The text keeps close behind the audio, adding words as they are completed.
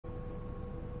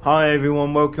Hi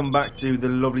everyone, welcome back to the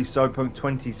lovely Cyberpunk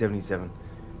 2077.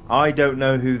 I don't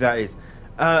know who that is.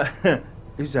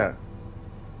 Who's that?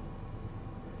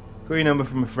 Got your number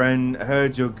from a friend. I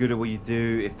heard you're good at what you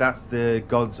do. If that's the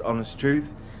God's honest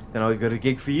truth, then I've got a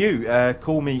gig for you.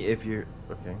 Call me if you're...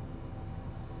 Okay.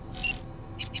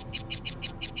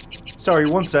 Sorry,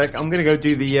 one sec. I'm gonna go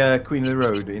do the Queen of the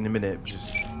Road in a minute.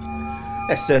 Just...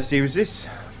 Let's see who's this.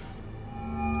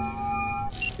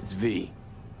 It's V.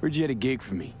 Heard you had a gig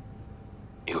for me.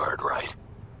 You heard right.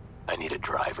 I need a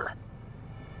driver.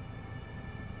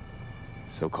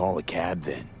 So call a cab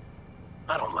then.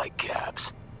 I don't like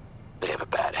cabs. They have a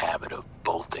bad habit of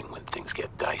bolting when things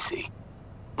get dicey.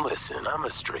 Listen, I'm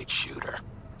a straight shooter,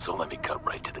 so let me cut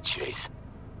right to the chase.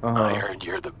 I heard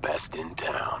you're the best in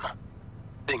town.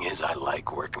 Thing is, I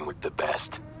like working with the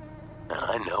best. And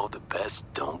I know the best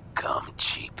don't come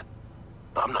cheap.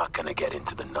 I'm not gonna get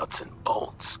into the nuts and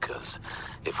bolts, cause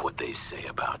if what they say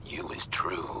about you is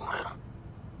true,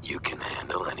 you can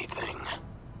handle anything.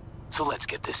 So let's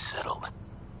get this settled.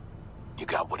 You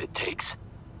got what it takes?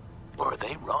 Or are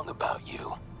they wrong about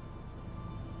you?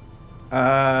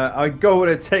 I got what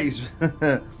it takes.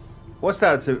 What's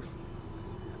that to...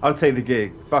 I'll take the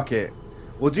gig. Fuck it.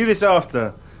 We'll do this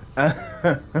after. I'm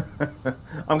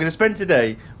going to spend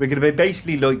today, we're going to be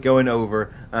basically like going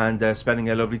over and spending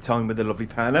a lovely time with the lovely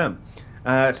Pan Am.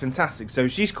 It's fantastic. So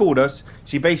she's called us.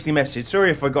 She basically messaged, sorry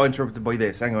if I got interrupted by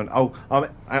this. Hang on.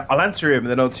 I'll answer him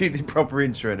and then I'll do the proper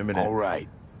intro in a minute. All right.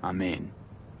 I'm in.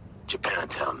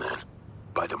 Japantown then.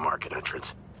 By the market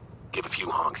entrance. Give a few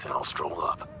honks and I'll stroll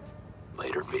up.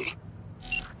 Later, V.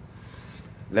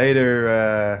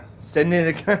 Later, send in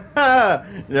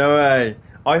the... No way.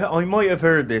 I might have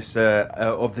heard this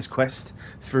of this quest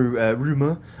through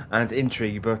rumour and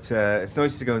intrigue, but it's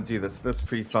nice to go and do this. That's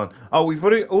pretty fun. Oh, we've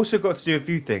also got to do a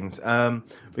few things.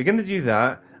 We're going to do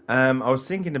that. I was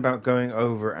thinking about going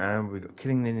over and we got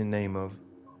killing in the name of...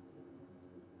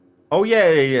 Oh, yeah,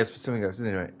 it's for something else.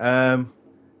 Anyway,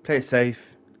 play it safe.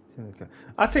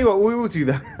 I'll tell you what, we will do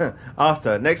that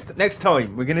after. Next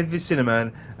time, we're going to do the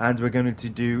Cinnamon, and we're going to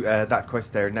do that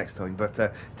quest there next time.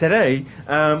 But today,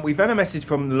 we've had a message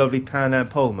from the lovely Pan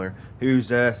Palmer, who's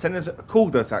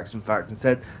called us, actually, in fact, and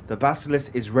said the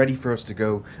Basilisk is ready for us to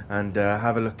go and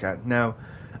have a look at. Now,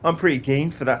 I'm pretty keen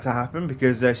for that to happen,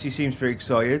 because she seems pretty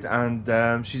excited,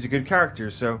 and she's a good character,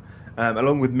 so...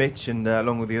 along with Mitch and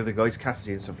along with the other guys,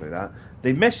 Cassidy and stuff like that,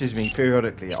 they message me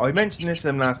periodically. I mentioned this to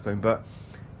them last time, but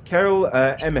Carol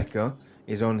Emeka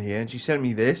is on here, and she sent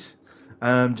me this.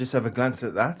 Just have a glance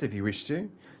at that if you wish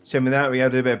to. Send me that. We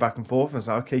had a bit of back and forth. I was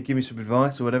like, okay, give me some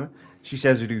advice or whatever. She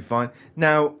says we do fine.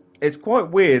 Now, it's quite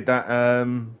weird that...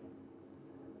 and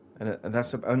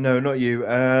that's... Oh, no, not you.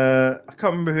 I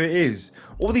can't remember who it is.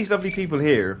 All these lovely people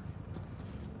here...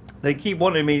 They keep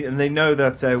wanting me, and they know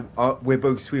that we're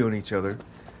both sweet on each other.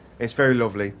 It's very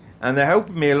lovely, and they're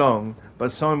helping me along,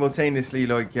 but simultaneously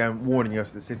like warning us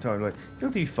at the same time. Like,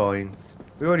 you'll do fine.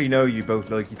 We already know you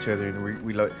both like each other, and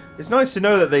we like. It's nice to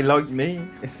know that they like me.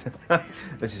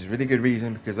 This is a really good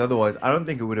reason, because otherwise, I don't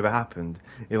think it would have happened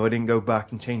if I didn't go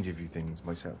back and change a few things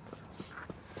myself.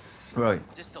 Right.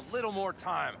 Just a little more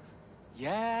time.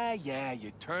 Yeah,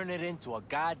 you turn it into a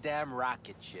goddamn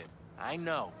rocket ship. I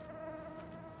know.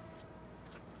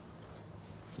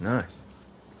 Nice.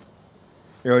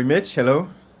 You alright, Mitch? Hello.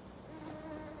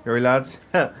 You alright, lads?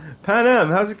 Pan Am,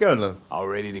 how's it going, love? All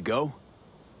ready to go?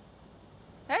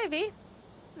 Hey, V.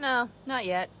 No, not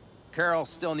yet. Carol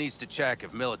still needs to check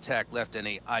if Militech left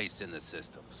any ice in the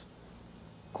systems.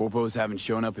 Corpos haven't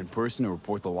shown up in person to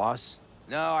report the loss?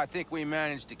 No, I think we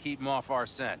managed to keep them off our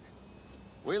scent.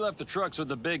 We left the trucks with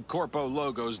the big Corpo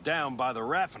logos down by the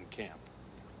Raffin camp.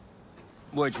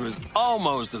 Which was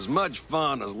almost as much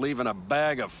fun as leaving a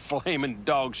bag of flaming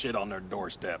dog shit on their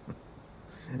doorstep.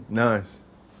 Nice.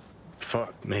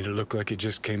 Fuck, made it look like you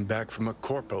just came back from a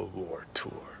Corpo War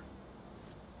tour.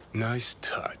 Nice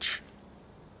touch.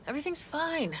 Everything's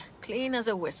fine. Clean as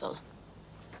a whistle.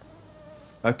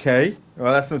 Okay.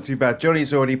 Well, that's not too bad.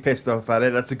 Johnny's already pissed off at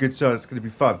it. That's a good sign. It's going to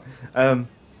be fun.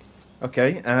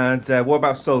 Okay, and what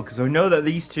about Sol? Because I know that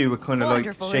these two were kind of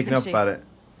like shaking up about it.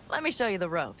 Let me show you the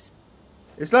ropes.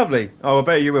 It's lovely. Oh, I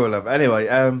bet you will, love. Anyway,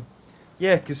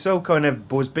 yeah, because Sol kind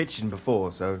of was bitching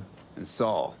before, so... And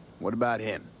Saul, what about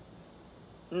him?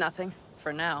 Nothing,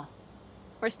 for now.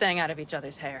 We're staying out of each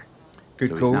other's hair. Good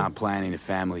so call. He's not planning a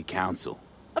family council?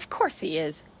 Of course he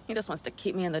is. He just wants to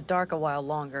keep me in the dark a while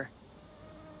longer.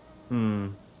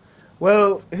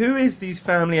 Well, who is these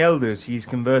family elders he's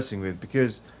conversing with?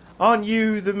 Because aren't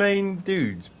you the main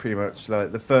dudes, pretty much?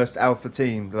 Like, the first alpha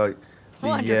team, like...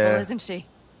 Wonderful, isn't she?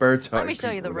 Birds. Let me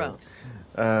show you the ropes.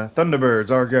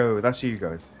 Thunderbirds, Argo. That's you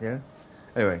guys. Yeah.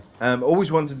 Anyway,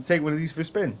 always wanted to take one of these for a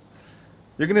spin.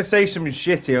 You're gonna say something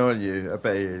shitty, aren't you? I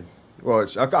bet he is.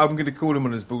 Watch. I'm gonna call him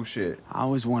on his bullshit. I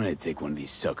always wanted to take one of these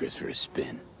suckers for a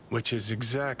spin. Which is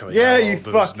exactly Yeah, how you all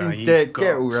those fucking naive dick.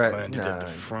 Get gawks right. landed at the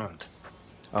Nah. front.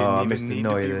 Oh, Didn't I even missed the need to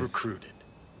noise be of this. recruited.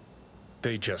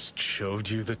 They just showed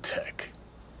you the tech.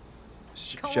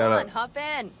 Come Shut on, up. hop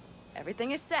in. Everything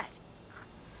is set.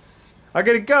 I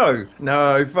gotta go.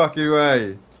 No fucking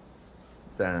way.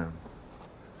 Damn.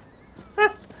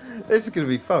 This is gonna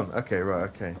be fun. Okay, right.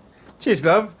 Okay. Cheers,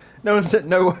 love. No one said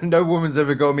no woman's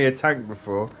ever got me a tank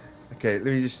before. Okay, let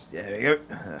me just. Yeah, there we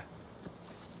go.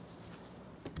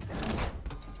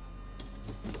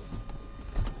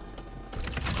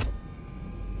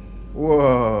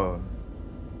 Whoa.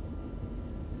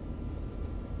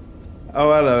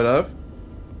 Oh, hello, love.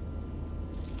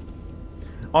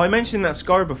 Oh, I mentioned that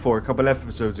scar before a couple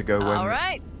episodes ago. When, All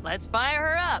right, let's fire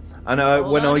her up. and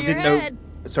Hold when on I to your didn't know. head.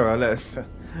 Sorry,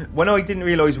 when I didn't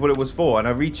realise what it was for, and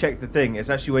I rechecked the thing, it's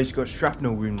actually where she got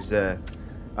shrapnel wounds there,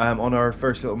 on our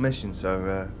first little mission.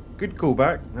 So, good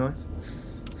callback. Nice.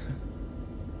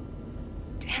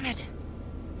 Damn it.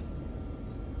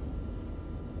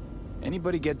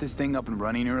 Anybody get this thing up and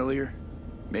running earlier?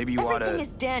 Maybe you oughta... Everything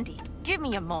is dandy. Give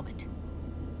me a moment.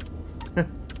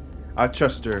 I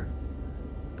trust her.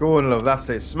 Go on, love. That's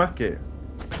it. Smack it.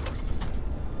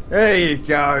 There you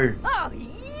go. Oh,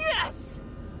 yes!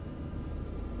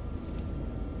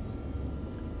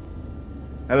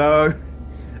 Hello.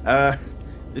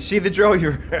 Is she the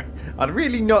driver? I'd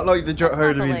really not like That's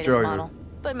her not to the be the latest driver. model,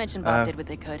 but Mitch and Bob did what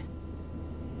they could.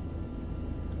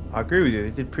 I agree with you.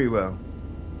 They did pretty well.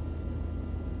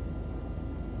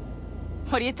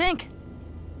 What do you think?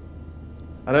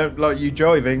 I don't like you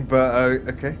driving, but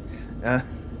okay.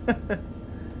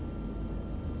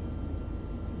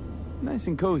 Nice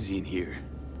and cozy in here.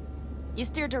 You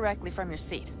steer directly from your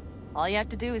seat. All you have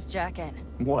to do is jack in.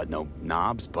 What, no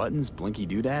knobs, buttons, blinky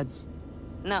doodads?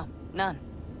 No, none.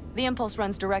 The impulse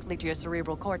runs directly to your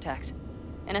cerebral cortex.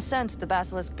 In a sense, the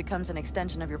basilisk becomes an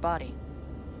extension of your body.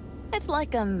 It's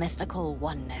like a mystical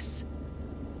oneness.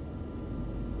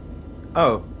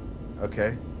 Oh,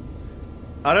 okay.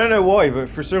 I don't know why, but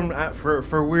for some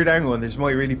for a weird angle, and this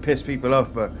might really piss people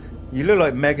off, but you look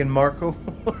like Meghan Markle.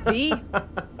 The?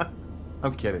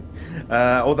 I'm kidding.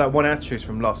 Or that one actress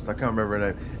from Lost. I can't remember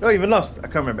her name. Not even Lost. I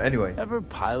can't remember. Anyway. Ever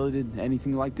piloted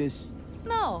anything like this?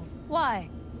 No. Why?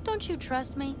 Don't you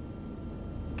trust me?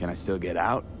 Can I still get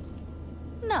out?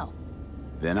 No.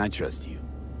 Then I trust you.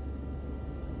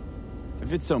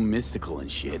 If it's so mystical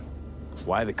and shit,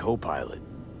 why the co-pilot?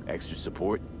 Extra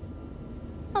support?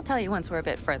 I'll tell you once we're a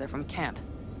bit further from camp.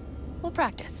 We'll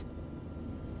practice.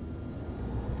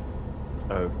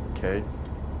 Okay.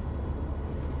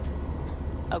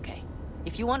 Okay.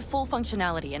 If you want full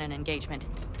functionality in an engagement,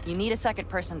 you need a second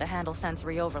person to handle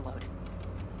sensory overload.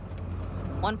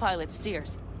 One pilot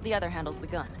steers, the other handles the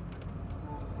gun.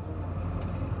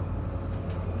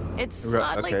 It's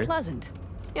oddly okay. pleasant.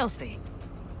 You'll see.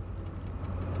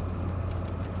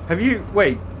 Have you...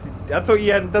 Wait. I thought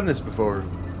you hadn't done this before.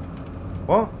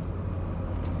 What?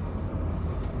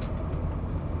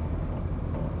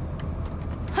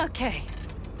 Okay.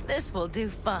 This will do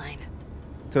fine.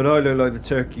 Thought I look like the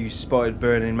turkey you spotted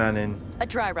Burning Man in. A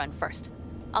dry run first.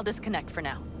 I'll disconnect for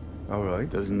now. Alright.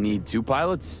 Doesn't need two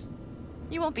pilots?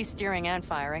 You won't be steering and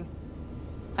firing.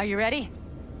 Are you ready?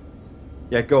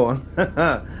 Yeah, go on.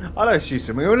 I don't shoot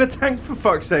something. We're in a tank, for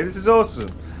fuck's sake. This is awesome.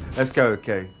 Let's go,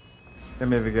 okay. Let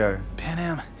me have a go.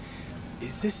 Panam,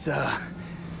 is this,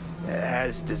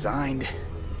 as designed?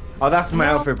 Oh, that's my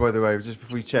No. outfit, by the way, just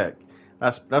before we check.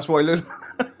 That's what I look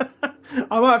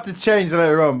I might have to change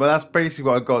later on, but that's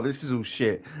basically what I got. This is all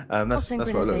shit. That's what I look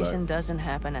Synchronization like. doesn't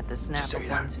happen at the snap so of you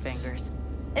know. one's fingers.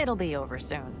 It'll be over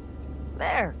soon.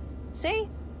 There. See?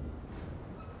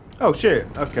 Oh, shit.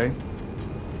 Okay.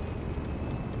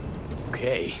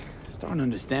 Okay, starting to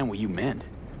understand what you meant.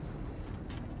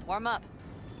 Warm up.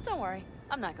 Don't worry.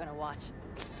 I'm not gonna watch.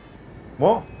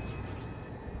 What?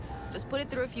 Just put it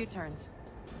through a few turns.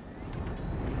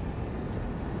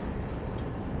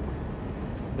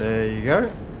 There you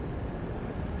go.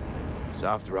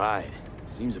 Soft ride.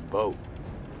 Seems a boat.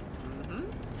 Mm-hmm.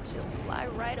 She'll fly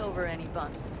right over any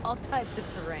bumps. All types of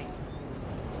terrain.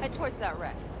 Head towards that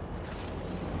wreck.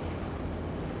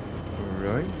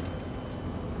 Alright.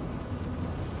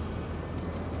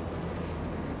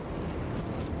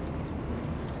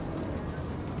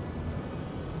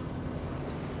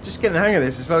 Just getting the hang of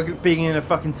this. It's like being in a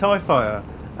fucking TIE fighter.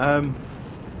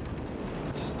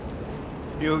 Just...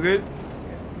 You all good?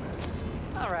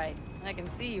 All right. I can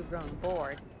see you've grown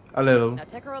bored. A little. Now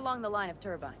take her along the line of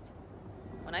turbines.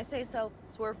 When I say so,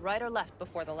 swerve right or left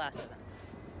before the last of them.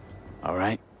 All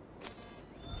right.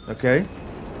 Okay.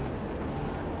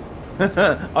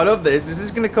 I love this. This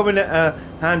is going to come in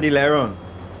handy later on.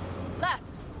 Left.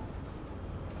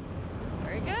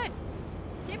 Very good.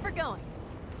 Keep her going.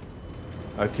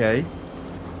 Okay.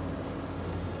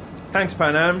 Thanks,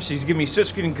 Panam. She's giving me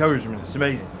such good encouragement. It's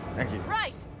amazing. Thank you.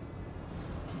 Right.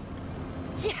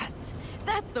 Yes,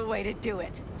 that's the way to do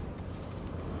it.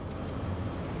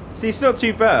 See, it's not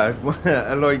too bad.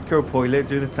 I like co-pilot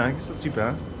do the tank. It's not too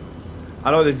bad. I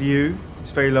like the view.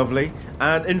 It's very lovely.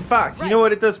 And in fact, you know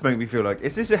what it does make me feel like?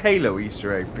 Is this a Halo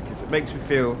Easter egg? Because it makes me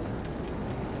feel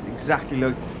exactly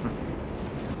like...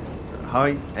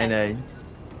 Hi, NA. Excellent.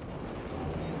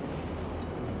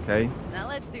 Okay. Now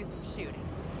let's do some shooting.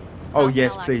 Oh, Stop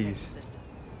yes, malactivating please. the system.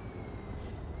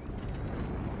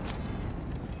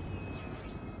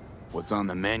 What's on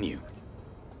the menu?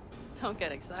 Don't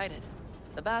get excited.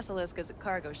 The Basilisk is a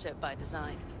cargo ship by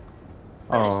design.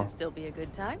 But it Oh. should still be a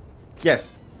good time.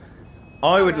 Yes.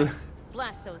 I would... Alright,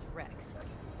 blast those wrecks.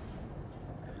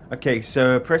 Okay,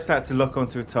 so press that to lock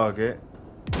onto a target.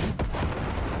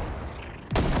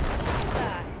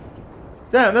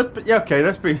 Damn, that's... Yeah, okay,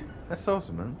 that's pretty... That's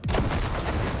awesome, man.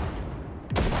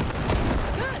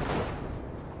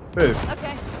 Good. Boom.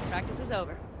 Okay, practice is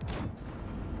over.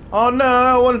 Oh no,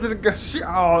 I wanted to go...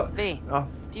 Oh, V, oh,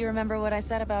 do you remember what I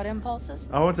said about impulses?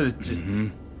 I wanted to just... Mm-hmm.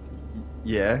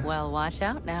 Yeah. Well, watch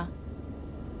out now.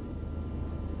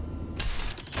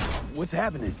 What's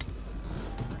happening?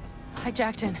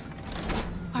 Hijacked in.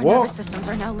 Our What? nervous systems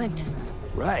are now linked.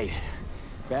 Right.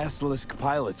 Basilisk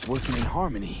pilots working in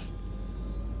harmony.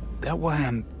 That why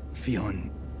I'm feeling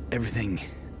everything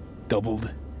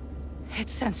doubled?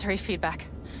 It's sensory feedback.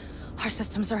 Our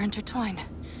systems are intertwined.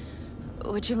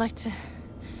 Would you like to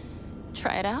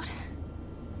try it out?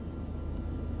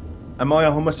 Am I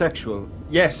a homosexual?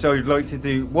 Yes, I'd like to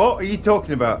do... What are you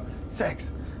talking about?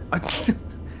 Sex.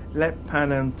 Let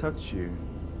Panam touch you.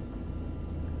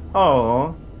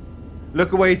 Oh,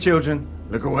 look away, children.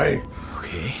 Look away.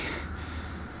 Okay.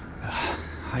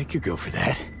 I could go for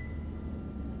that.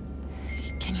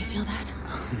 Can you feel that?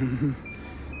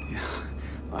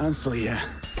 Honestly,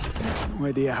 no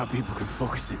idea how people can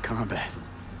focus in combat.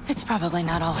 It's probably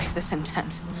not always this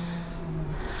intense.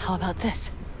 How about this?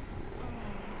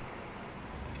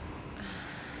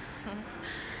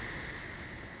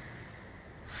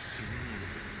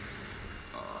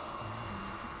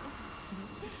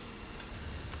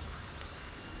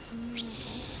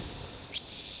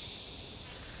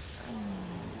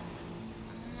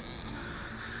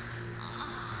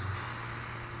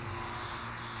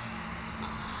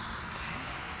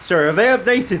 Sorry, have they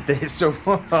updated this or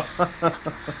what?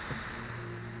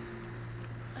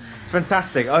 It's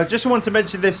fantastic. I just want to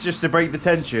mention this just to break the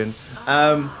tension.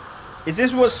 Is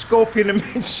this what Scorpion and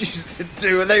Mitch used to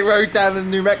do when they rode down in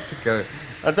New Mexico?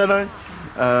 I don't know.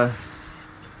 Oh,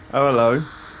 hello.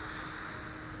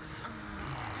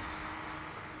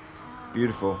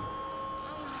 Beautiful.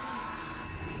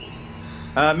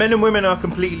 Men and women are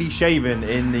completely shaven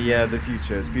in the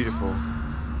future. It's beautiful.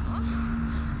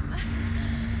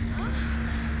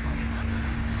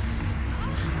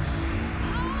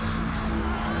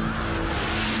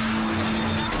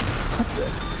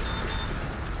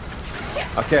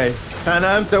 Okay,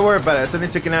 Panam, don't worry about it. It's only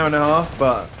took an hour and a half,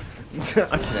 but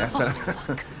I can have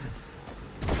that.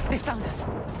 They found us.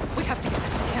 We have to get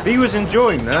back to camp. He was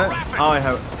enjoying that. I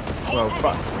have. Well,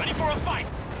 but Ready for a fight.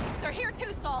 They're here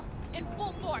too, Saul. In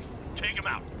full force. Take him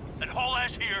out. Then haul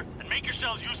ass here and make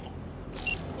yourselves useful.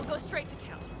 We'll go straight to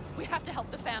camp. We have to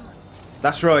help the family.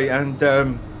 that's right. And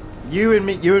you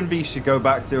and V should go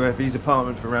back to V's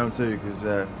apartment for round 2 because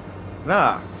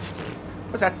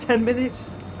was that 10 minutes?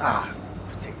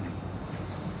 Ridiculous.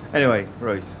 Anyway,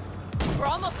 right. We're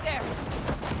almost there.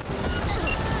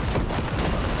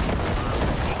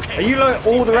 Are you like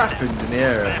all the Raffins in the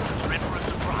area? Bastards are in for a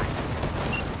surprise.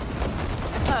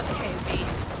 Okay,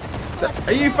 V.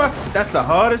 Are you fucking? That's the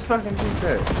hardest fucking thing to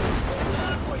do.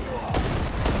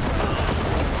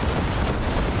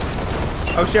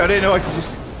 Oh shit! I didn't know I could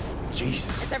just.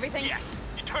 Jesus. Is everything? Yes,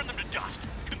 you turned them to dust.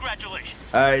 Congratulations.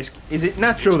 Is it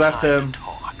natural that Time to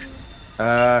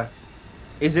talk.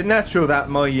 Is it natural that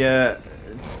my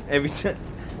every time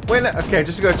when okay,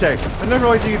 just to go check. Whenever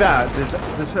I do that,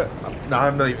 does her? No,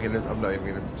 I'm not even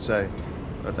gonna say.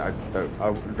 I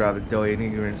would rather die in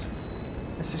ignorance.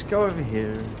 Let's just go over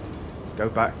here. Just go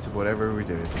back to whatever we're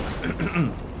doing.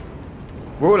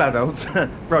 We're all adults,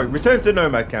 right? Return to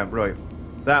Nomad Camp, right?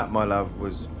 That, my love,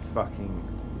 was fucking.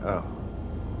 Oh,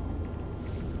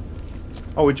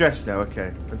 we're dressed now.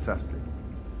 Okay, fantastic.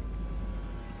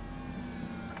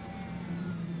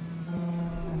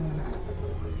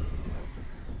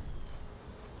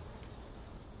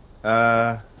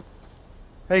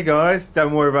 Hey guys,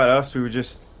 don't worry about us. We were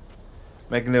just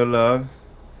making a little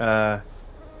love.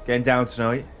 Getting down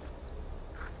tonight.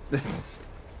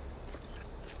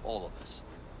 All of us,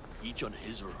 each on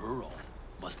his or her own,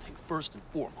 must think first and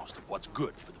foremost of what's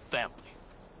good for the family.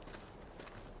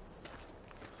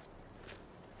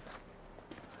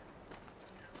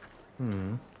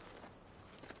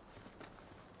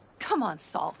 Come on,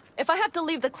 Saul. If I have to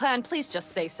leave the clan, please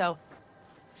just say so.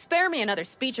 Spare me another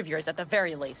speech of yours at the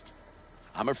very least.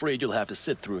 I'm afraid you'll have to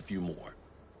sit through a few more.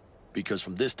 Because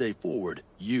from this day forward,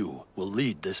 you will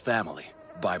lead this family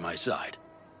by my side.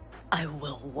 I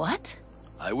will what?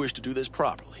 I wish to do this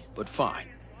properly, but fine.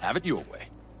 Have it your way.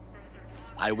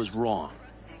 I was wrong.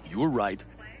 You were right.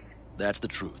 That's the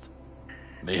truth.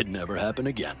 May it never happen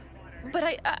again. But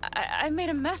I made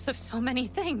a mess of so many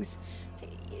things.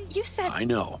 You said... I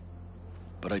know.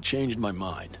 But I changed my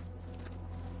mind.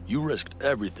 You risked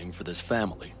everything for this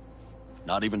family.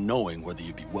 Not even knowing whether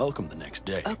you'd be welcome the next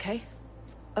day. Okay.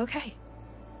 Okay.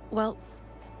 Well,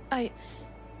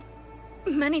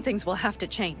 many things will have to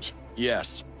change.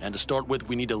 Yes, and to start with,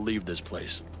 we need to leave this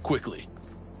place. Quickly.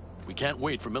 We can't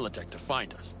wait for Militech to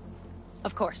find us.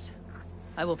 Of course.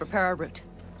 I will prepare our route.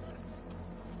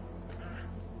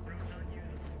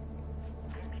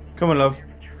 Come on, love.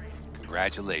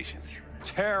 Congratulations.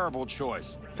 Terrible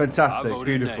choice. I Fantastic.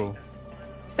 voted Beautiful. nay.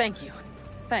 Thank you.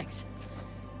 Thanks.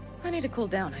 I need to cool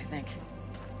down, I think.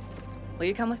 Will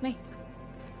you come with me?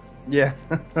 Yeah.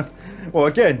 Well,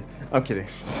 again, I'm kidding.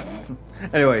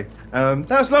 Anyway,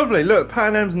 that's lovely. Look,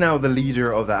 Panem's now the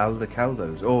leader of the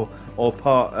Aldecaldos, or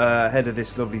part head of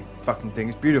this lovely fucking thing.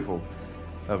 It's beautiful.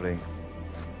 Lovely.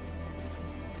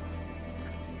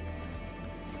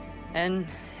 An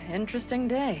interesting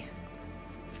day.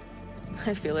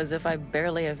 I feel as if I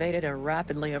barely evaded a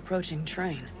rapidly approaching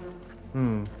train.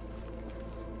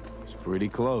 It's pretty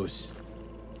close.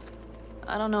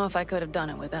 I don't know if I could have done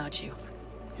it without you.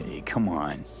 Hey, come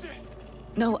on.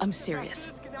 No, I'm serious.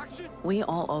 We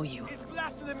all owe you.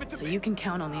 So you can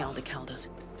count on the Aldecaldos.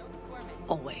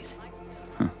 Always.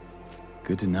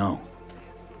 Good to know.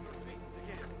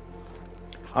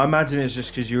 I imagine it's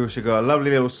just because you also got a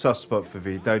lovely little soft spot for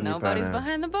V, don't you, Nobody's Panem?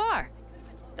 behind the bar.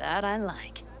 That I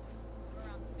like.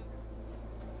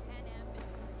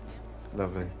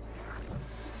 Lovely.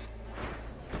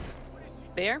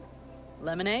 Beer?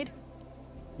 Lemonade?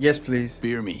 Yes, please.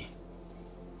 Beer me.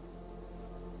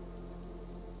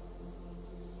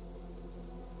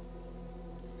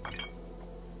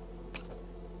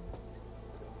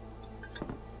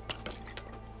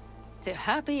 To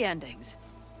happy endings.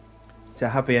 To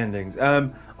happy endings.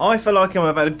 I feel like I'm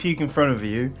about to puke in front of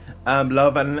you,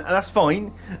 love, and that's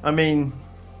fine. I mean,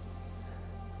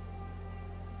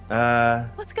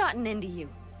 What's gotten into you?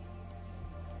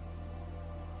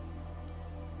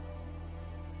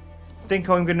 think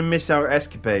I'm gonna miss our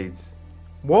escapades.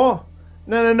 What?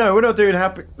 No, we're not doing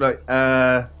happy. Like,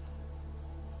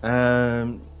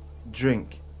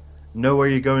 drink. Know where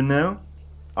you're going now?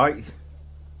 Hang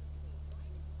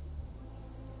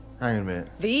on a minute.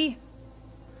 V?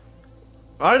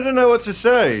 I don't know what to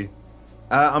say.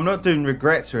 I'm not doing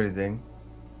regrets or anything.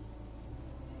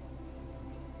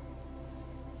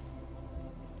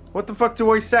 What the fuck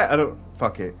do I say? I don't...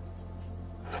 Fuck it.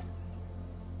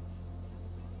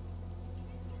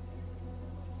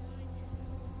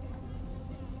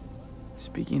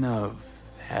 Speaking of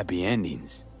happy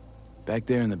endings, back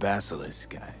there in the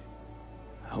Basilisk, I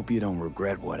hope you don't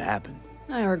regret what happened.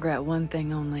 I regret one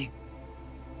thing only.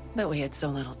 That we had so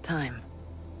little time.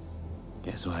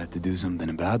 Guess we'll have to do something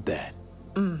about that.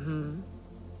 Mm-hmm.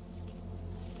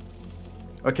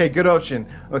 Okay, good option.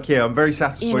 Okay, I'm very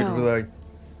satisfied with that.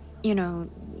 You know,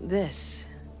 this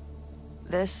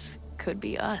could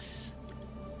be us.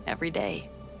 Every day.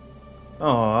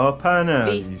 Oh, Pana,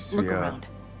 V, you look sweetheart. around.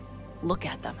 Look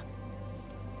at them.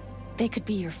 They could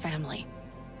be your family.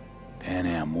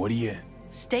 Panam, what do you...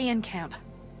 Stay in camp.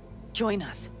 Join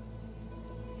us.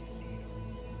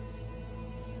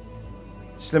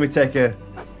 Just let me take a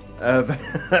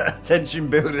attention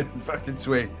building fucking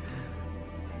swing.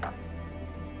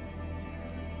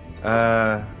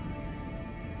 No,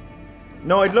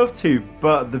 I'd love to,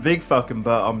 but the big fucking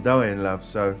but I'm dying, love.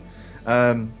 So,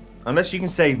 unless you can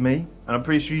save me, and I'm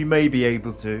pretty sure you may be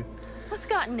able to. What's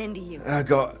gotten into you?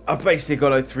 I've basically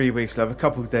got like 3 weeks, love. A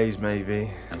couple of days, maybe.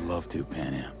 I'd love to,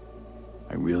 Panam.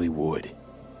 I really would.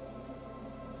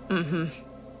 Mm-hmm.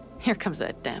 Here comes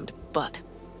that damned butt.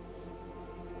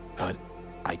 But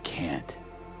I can't.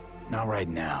 Not right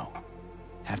now.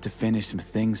 Have to finish some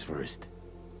things first.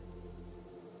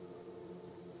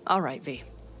 All right, V.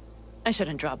 I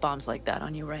shouldn't drop bombs like that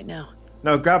on you right now.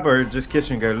 No, grab her, just kiss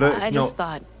her and go, look, it's I not... just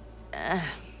thought,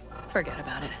 forget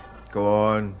about it. Go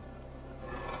on.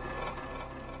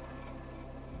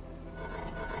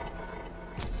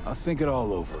 I'll think it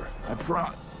all over. I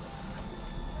promise.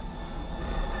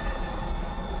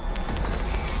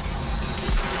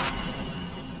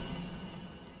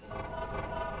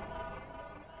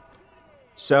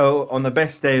 So, on the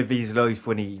best day of his life,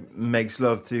 when he makes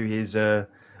love to his,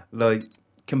 like,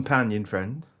 companion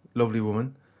friend, lovely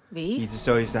woman, he V?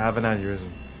 decides to have an aneurysm.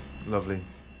 Lovely.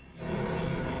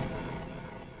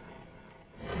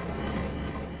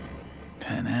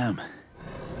 Panam.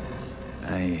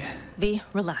 V,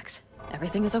 relax.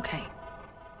 Everything is okay.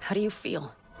 How do you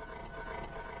feel?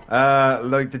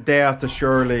 Like the day after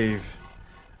shore leave.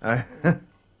 What There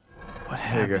you go.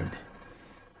 happened?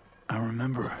 I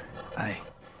remember.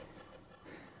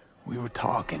 We were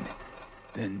talking.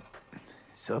 Then,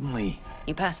 suddenly...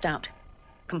 You passed out.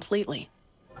 Completely.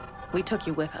 We took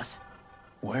you with us.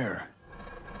 Where?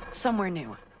 Somewhere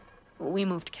new. We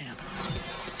moved camp.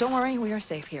 Don't worry, we are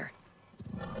safe here.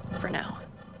 For now.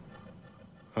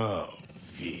 Oh,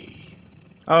 V.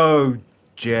 Oh,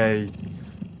 Jay.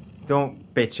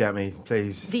 Don't bitch at me,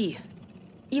 please. V,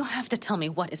 you have to tell me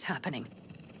what is happening.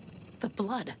 The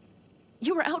blood.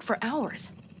 You were out for hours.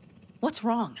 What's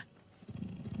wrong?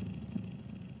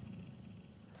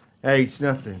 Hey, it's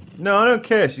nothing. No, I don't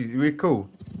care. We're cool.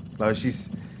 Like, she's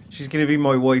gonna be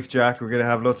my wife, Jack. We're gonna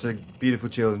have lots of beautiful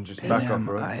children. Just back off,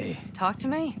 right? Talk to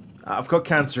me? I've got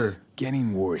cancer. It's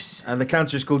getting worse. And the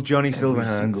cancer's called Johnny Every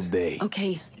Silverhand. single day.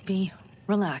 Okay, V,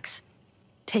 relax.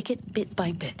 Take it bit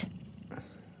by bit.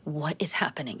 What is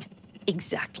happening?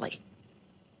 Exactly.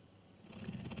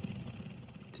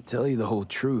 To tell you the whole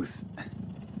truth,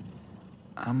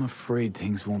 I'm afraid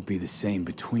things won't be the same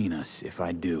between us if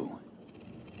I do.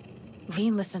 V,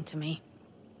 listen to me.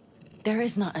 There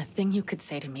is not a thing you could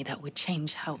say to me that would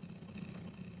change how...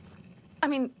 I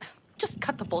mean, just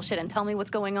cut the bullshit and tell me what's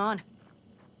going on.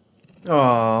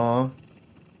 Aww.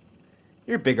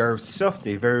 You're a bigger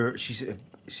softy.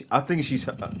 I think she's...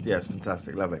 yes,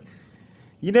 fantastic. Lovely.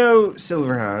 You know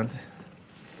Silverhand?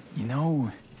 You know,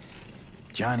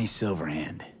 Johnny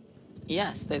Silverhand.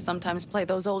 Yes, they sometimes play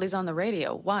those oldies on the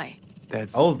radio. Why?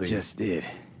 That's Oldies. just it.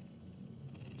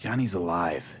 Johnny's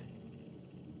alive.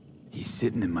 He's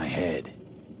sitting in my head.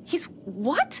 He's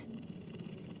what?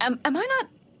 Am I not...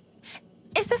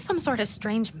 Is this some sort of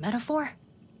strange metaphor?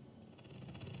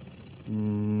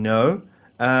 No.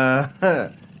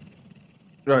 Right,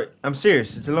 I'm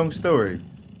serious. It's a long story.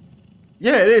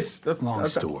 Yeah, it is. Long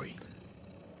story.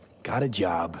 Got a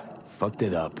job, fucked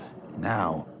it up.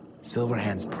 Now,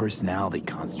 Silverhand's personality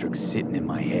construct's sitting in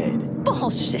my head.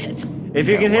 Bullshit. If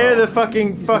you can hear the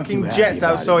fucking he's not too happy jets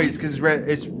about it outside, it's either. because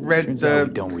it's red Turns out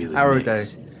we don't really arrow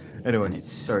mix. day. Anyway, And it's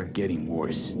sorry. getting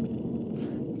worse.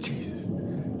 Jesus.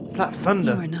 It's like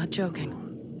thunder. You are not joking.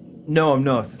 No, I'm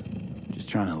not. Just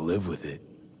trying to live with it.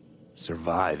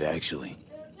 Survive, actually.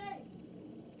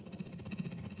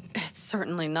 It's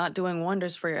certainly not doing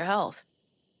wonders for your health.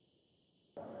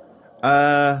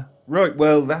 Right,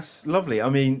 well, that's lovely. I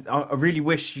mean, I really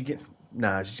wish you get...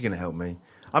 Nah, she's going to help me.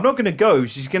 I'm not going to go.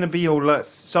 She's going to be all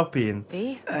soppy and...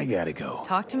 V, I gotta go.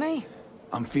 talk to me.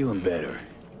 I'm feeling better.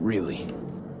 Really.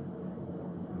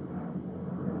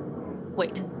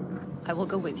 Wait, I will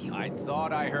go with you. I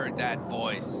thought I heard that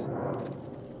voice.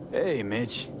 Hey,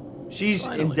 Mitch. She's in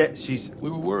Finally. debt. She's... We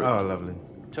were worried. Oh, lovely.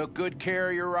 Took good care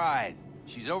of your ride.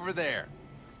 She's over there.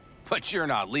 But you're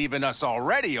not leaving us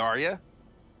already, are you?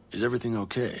 Is everything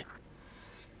okay?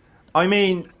 I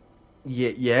mean,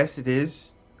 yes, it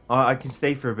is. I can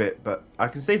stay for a bit, but... I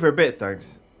can stay for a bit,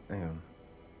 thanks. Hang on.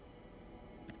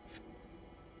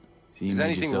 So you Is made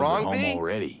anything yourselves wrong, at home V?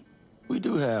 already. We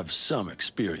do have some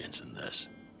experience in this.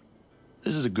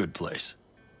 This is a good place.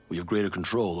 We have greater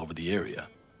control over the area.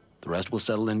 The rest will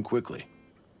settle in quickly.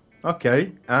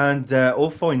 Okay, and all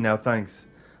fine now, thanks.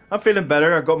 I'm feeling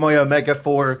better. I got my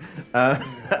omega-4...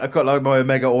 I got like my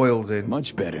omega oils in.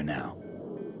 Much better now.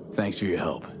 Thanks for your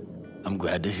help. I'm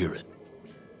glad to hear it.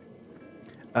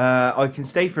 I can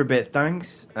stay for a bit,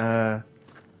 thanks. No,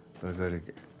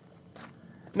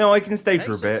 I can stay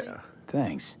for a bit.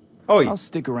 Thanks. Oh, I'll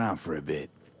stick around for a bit.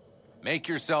 Make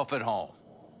yourself at home.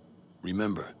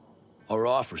 Remember, our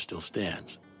offer still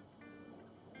stands.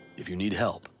 If you need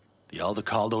help, the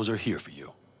Aldecaldos are here for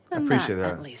you. I appreciate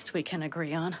that. At least we can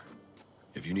agree on.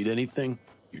 If you need anything,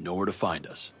 you know where to find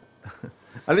us.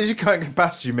 At least you can't get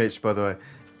past you, Mitch, by the way.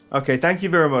 Okay, thank you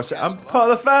very much. I'm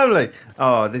part of the family.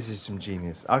 Oh, this is some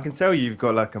genius. I can tell you've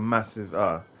got like a massive...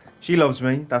 she loves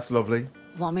me. That's lovely.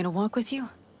 Want me to walk with you?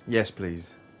 Yes, please.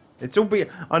 It's all be...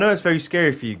 I know it's very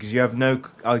scary for you because you have no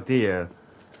idea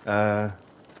I'll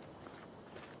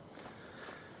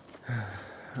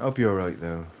be alright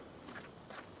though.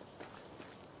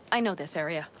 I know this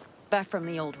area. Back from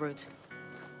the old routes.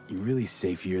 You really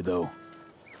safe here, though?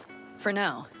 For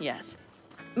now, yes.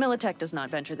 Militech does not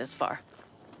venture this far.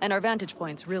 And our vantage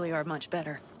points really are much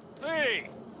better. Hey!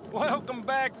 Welcome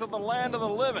back to the land of the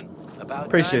living. About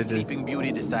Appreciate time it. Sleeping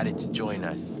Beauty decided to join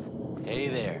us. Hey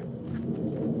there.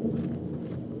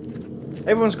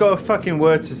 Everyone's got a fucking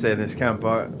word to say in this camp.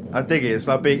 I dig it.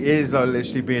 It is like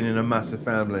literally being in a massive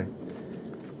family.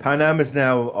 Panam is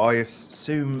now, I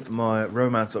assume, my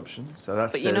romance option. So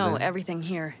that's. But you know, everything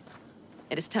here,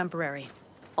 it is temporary.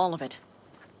 All of it.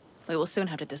 We will soon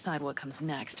have to decide what comes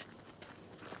next.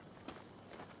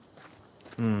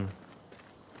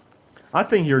 I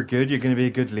think you're good. You're going to be a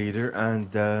good leader,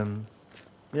 and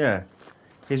yeah.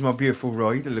 Here's my beautiful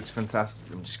ride. It looks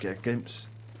fantastic. I'm just getting a glimpse.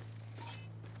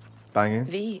 Banging.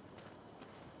 V,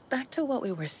 back to what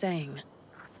we were saying.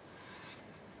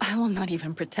 I will not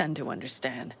even pretend to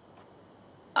understand.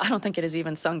 I don't think it has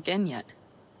even sunk in yet.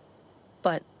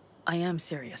 But I am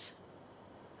serious.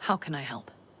 How can I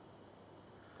help?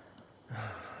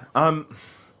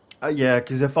 Yeah,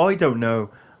 because if I don't know,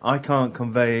 I can't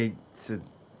convey to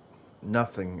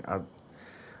nothing.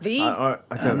 V? I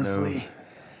don't Honestly, know.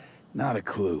 not a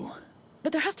clue.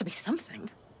 But there has to be something.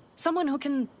 Someone who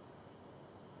can...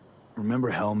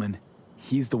 Remember Hellman?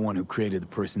 He's the one who created the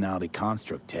personality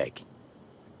construct tech.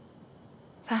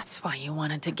 That's why you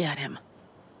wanted to get him.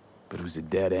 But it was a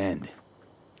dead end.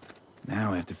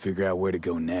 Now I have to figure out where to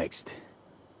go next.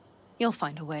 You'll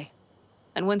find a way.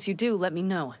 And once you do, let me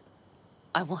know.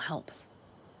 I will help.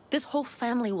 This whole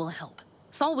family will help.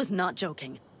 Saul was not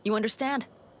joking. You understand?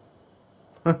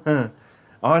 Oh,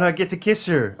 and I get to kiss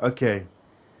her. Okay.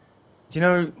 Do you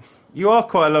know, you are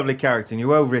quite a lovely character and you're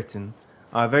well written.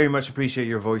 I very much appreciate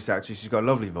your voice, actually. She's got a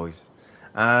lovely voice.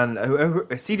 And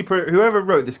whoever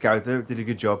wrote this character did a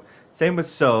good job. Same with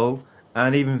Saul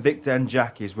and even Victor and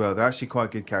Jackie as well. They're actually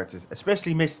quite good characters.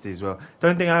 Especially Misty as well.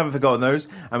 Don't think I haven't forgotten those.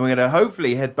 And we're going to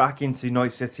hopefully head back into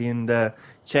Night City and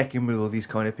check in with all these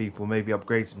kind of people. Maybe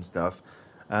upgrade some stuff.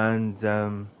 And,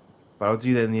 but I'll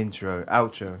do that in the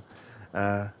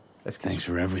outro. Let's get Thanks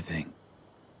for everything.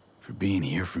 For being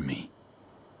here for me.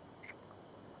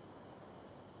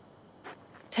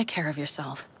 Take care of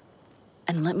yourself.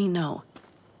 And let me know.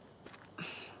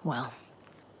 Well,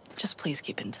 just please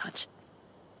keep in touch.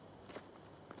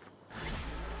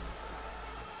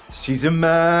 She's a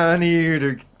man here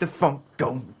to get the funk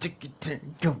going.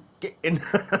 Go getting.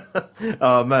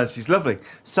 Oh man, she's lovely.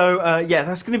 So yeah,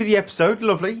 that's going to be the episode.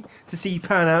 Lovely to see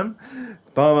Panam.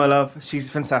 Bye, my love. She's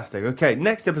fantastic. Okay,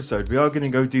 next episode we are going to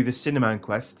go do the Cinnamon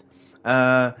quest.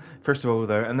 First of all,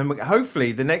 though, and then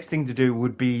hopefully the next thing to do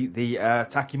would be the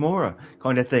Takimura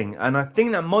kind of thing, and I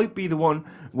think that might be the one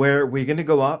where we're going to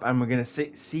go up and we're going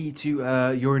to see to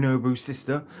Yorinobu's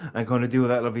sister and kind of do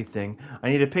that lovely thing. I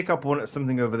need to pick up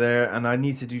something over there, and I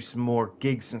need to do some more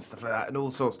gigs and stuff like that and all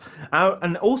sorts.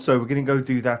 And also we're going to go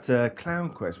do that clown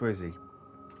quest. Where is he?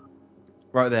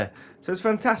 Right there. So it's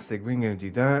fantastic. We're going to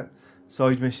do that,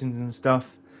 side missions and stuff.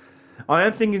 I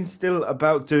am thinking still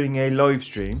about doing a live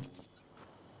stream.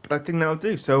 I think that'll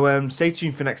do. So stay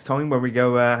tuned for next time where we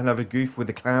go and have a goof with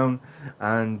the clown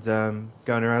and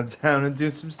going around town and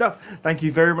doing some stuff. Thank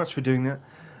you very much for doing that.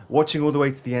 Watching all the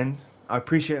way to the end. I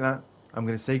appreciate that. I'm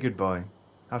going to say goodbye.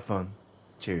 Have fun.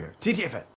 Cheerio. TTFN.